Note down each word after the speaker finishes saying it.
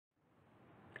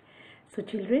So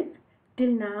children,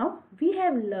 till now we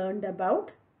have learned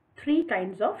about three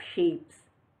kinds of shapes.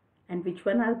 And which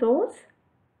one are those?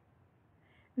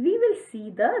 We will see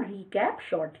the recap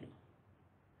shortly.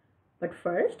 But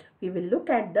first, we will look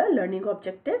at the learning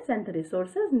objectives and the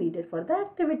resources needed for the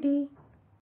activity.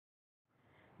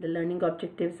 The learning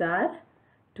objectives are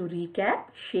to recap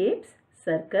shapes,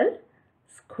 circle,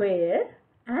 square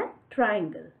and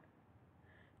triangle.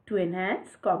 To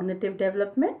enhance cognitive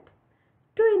development,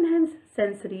 to enhance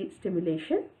sensory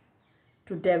stimulation,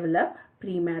 to develop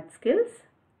pre-math skills,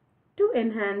 to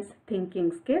enhance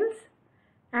thinking skills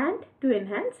and to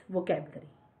enhance vocabulary.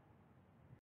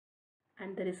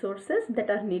 And the resources that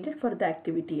are needed for the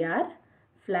activity are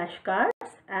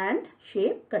flashcards and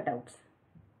shape cutouts.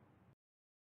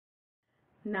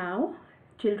 Now,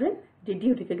 children, did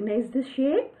you recognize this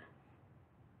shape?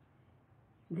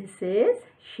 This is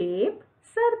shape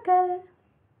circle.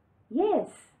 Yes.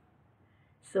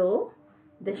 So,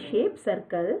 the shape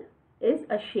circle is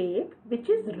a shape which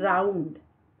is round.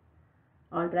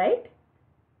 Alright.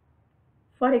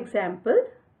 For example,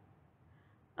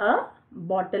 a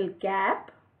bottle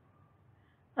cap,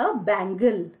 a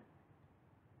bangle,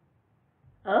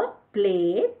 a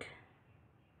plate,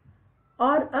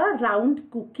 or a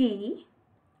round cookie,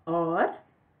 or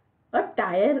a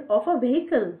tire of a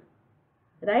vehicle,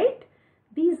 right?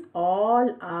 These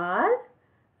all are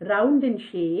round in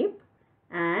shape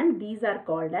and these are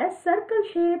called as circle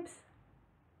shapes.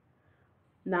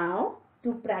 Now,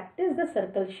 to practice the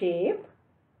circle shape,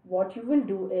 what you will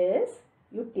do is,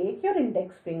 you take your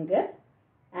index finger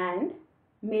and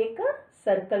make a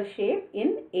circle shape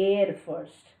in air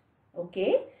first.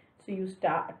 Okay, so you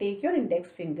take your index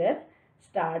finger,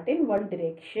 start in one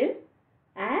direction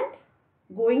and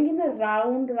going in a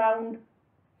round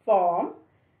form,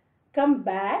 come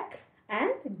back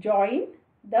and join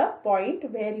the point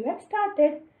where you had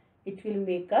started. It will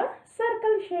make a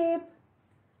circle shape.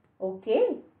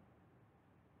 Okay.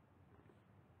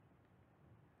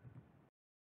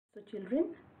 So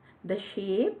children, the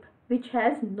shape which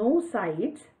has no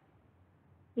sides,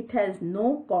 it has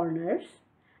no corners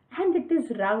and it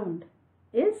is round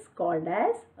is called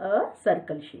as a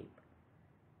circle shape.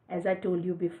 As I told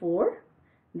you before,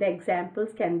 the examples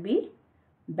can be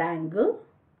bangle,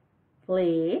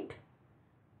 plate,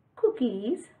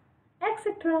 cookies,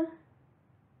 etc.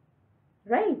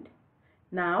 Right?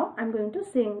 Now I am going to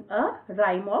sing a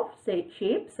rhyme of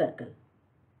shape circle.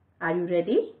 Are you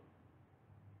ready?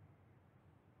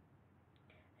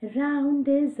 Round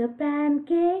is a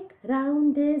pancake,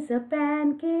 round is a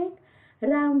pancake,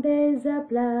 round is a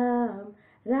plum,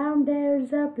 round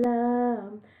there's a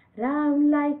plum, round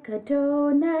like a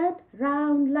donut,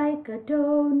 round like a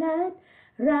donut,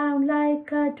 round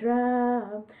like a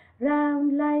drum,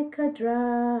 round like a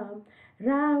drum.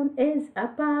 Round is a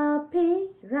puppy,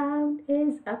 round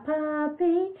is a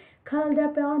puppy, curled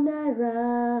up on a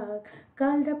rug,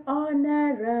 curled up on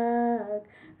a rug.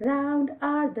 Round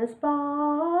are the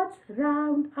spots,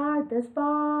 round are the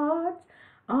spots,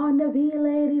 on the wee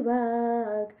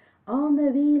ladybug, on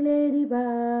the wee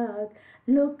ladybug.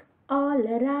 Look all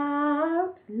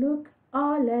around, look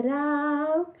all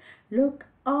around, look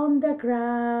on the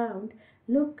ground,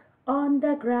 look on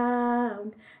the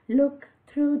ground, look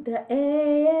through the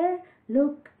air,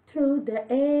 look through the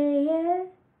air.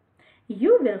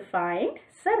 You will find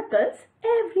circles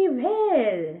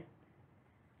everywhere.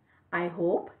 I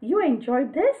hope you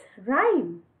enjoyed this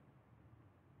rhyme.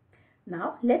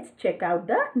 Now let's check out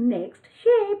the next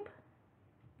shape.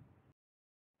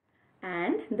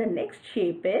 And the next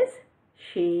shape is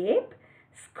shape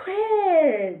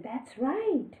square. That's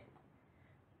right.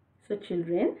 So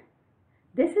children,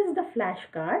 this is the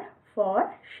flashcard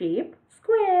for shape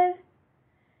square.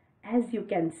 As you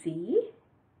can see,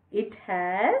 it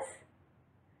has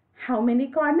how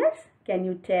many corners? Can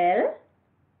you tell?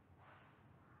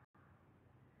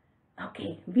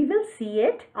 Okay, we will see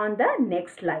it on the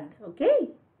next slide. Okay.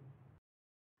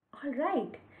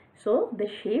 Alright, so the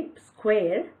shape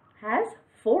square has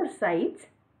 4 sides.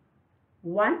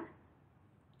 1,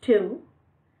 2,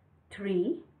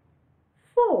 3,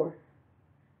 4.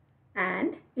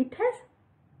 And it has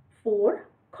 4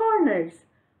 corners.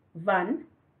 1,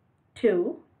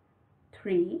 2,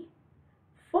 3,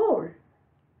 4.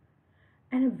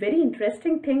 And a very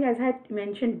interesting thing, as I had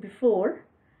mentioned before,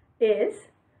 is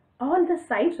all the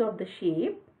sides of the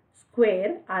shape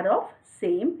square are of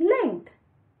same length.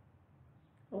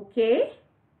 Okay.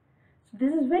 So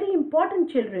this is very important,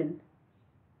 children.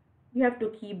 You have to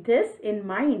keep this in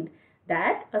mind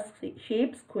that a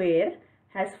shape square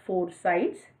has 4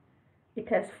 sides, it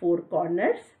has 4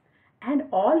 corners and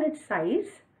all its sides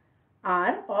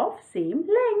are of same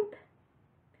length.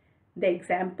 The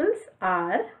examples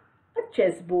are a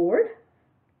chessboard,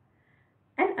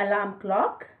 an alarm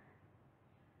clock,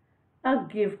 a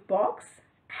gift box,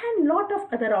 and lot of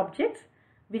other objects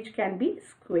which can be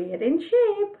square in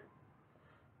shape.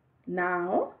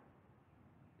 Now,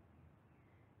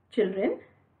 children,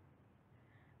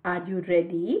 are you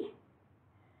ready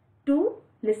to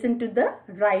listen to the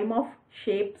rhyme of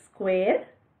shape square?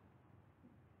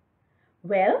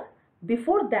 Well,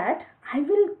 before that, I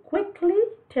will quickly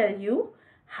tell you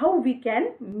how we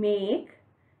can make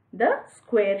the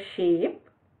square shape,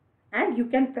 and you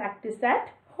can practice at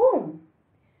home.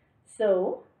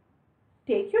 So,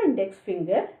 take your index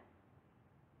finger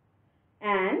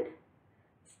and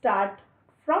start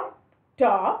from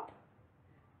top,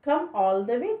 come all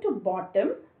the way to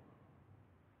bottom,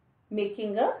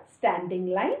 making a standing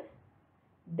line.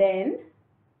 Then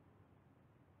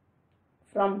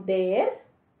from there,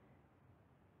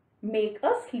 make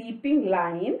a sleeping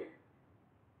line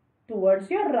towards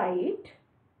your right.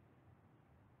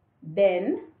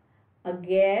 Then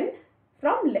again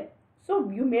from left. So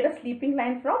you made a sleeping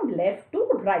line from left to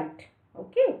right.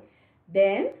 Okay.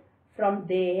 Then from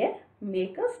there,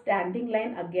 make a standing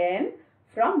line again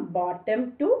from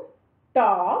bottom to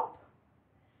top.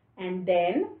 And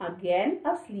then again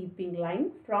a sleeping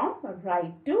line from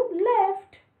right to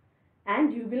left.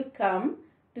 And you will come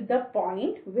to the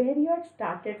point where you had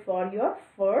started for your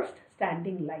first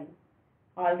standing line.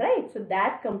 Alright, so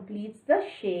that completes the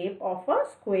shape of a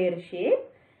square shape.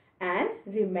 And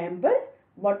remember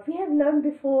what we have learned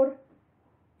before.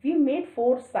 We made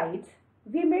 4 sides,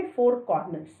 we made 4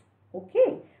 corners.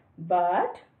 Okay,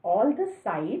 but all the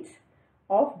sides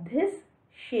of this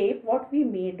shape what we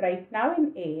made right now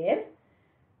in air,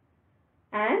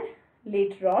 and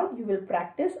later on you will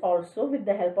practice also with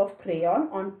the help of crayon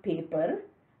on paper,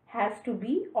 has to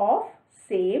be of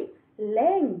same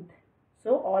length.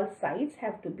 So all sides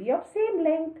have to be of same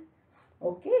length.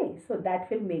 Okay, so that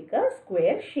will make a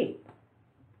square shape.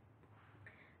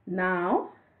 Now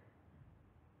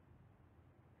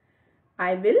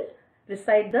I will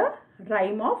recite the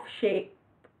rhyme of shape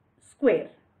square.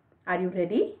 Are you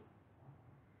ready?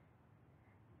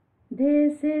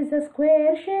 This is a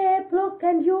square shape, look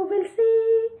and you will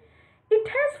see. It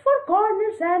has 4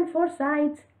 corners and 4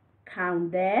 sides.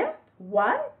 Count them,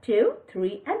 1, 2,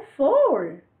 3 and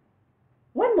 4.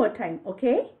 One more time,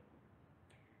 okay?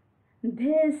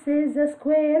 This is a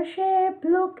square shape,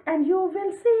 look and you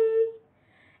will see.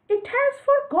 It has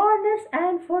 4 corners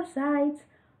and 4 sides.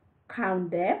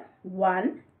 Count them,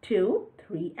 1, 2,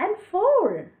 3 and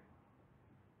 4.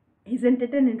 Isn't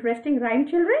it an interesting rhyme,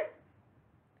 children?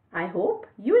 I hope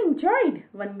you enjoyed.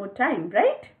 One more time,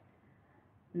 right?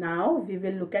 Now we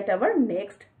will look at our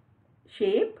next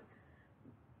shape.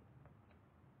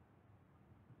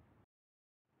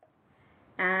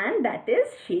 And that is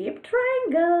shape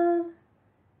triangle.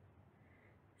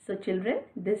 So children,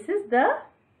 this is the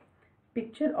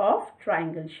picture of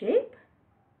triangle shape.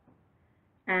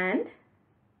 And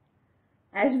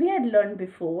as we had learned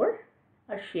before,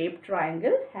 a shape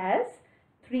triangle has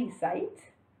 3 sides.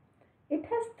 It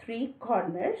has 3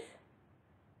 corners.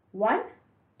 1,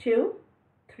 2,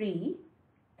 3.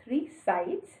 3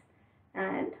 sides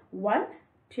and 1,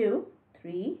 2,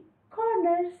 3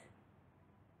 corners.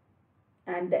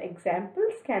 And the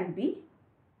examples can be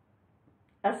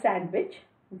a sandwich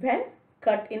when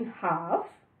cut in half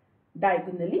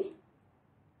diagonally,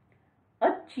 a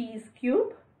cheese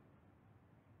cube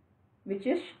which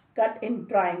is cut in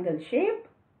triangle shape,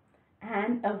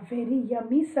 and a very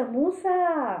yummy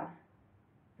samosa,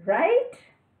 right?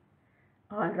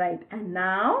 Alright, and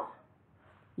now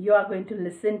you are going to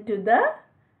listen to the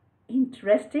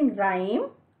interesting rhyme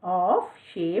of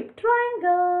shape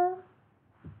triangle.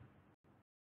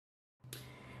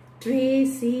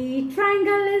 Tracy,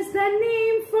 triangle is the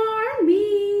name for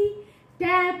me.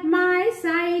 Tap my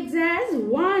sides as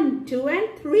 1, 2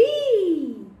 and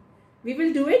 3. We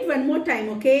will do it one more time,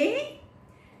 okay?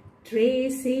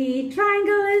 Tracy,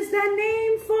 triangle is the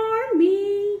name for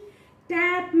me.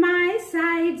 Tap my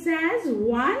sides as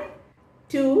 1,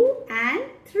 2 and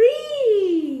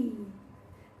 3.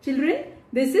 Children,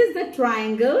 this is the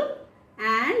triangle,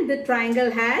 and the triangle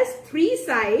has 3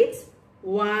 sides.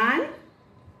 1,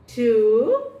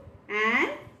 2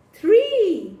 and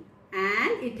 3.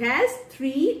 And it has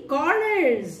 3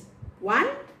 corners. 1,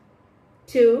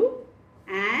 2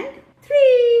 and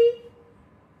 3.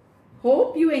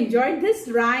 Hope you enjoyed this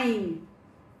rhyme.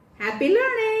 Happy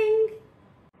learning!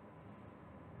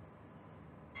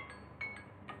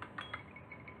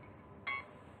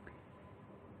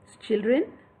 Children,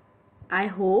 I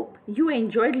hope you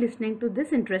enjoyed listening to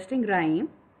this interesting rhyme,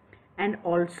 And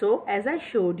also, as I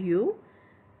showed you,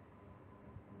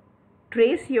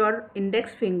 trace your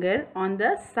index finger on the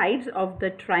sides of the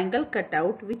triangle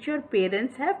cutout which your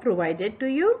parents have provided to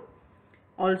you.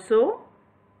 Also,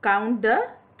 count the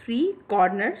 3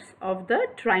 corners of the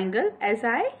triangle as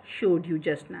I showed you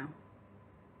just now.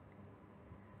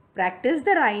 Practice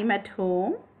the rhyme at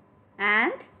home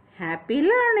and happy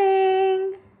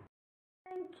learning!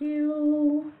 Thank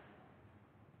you.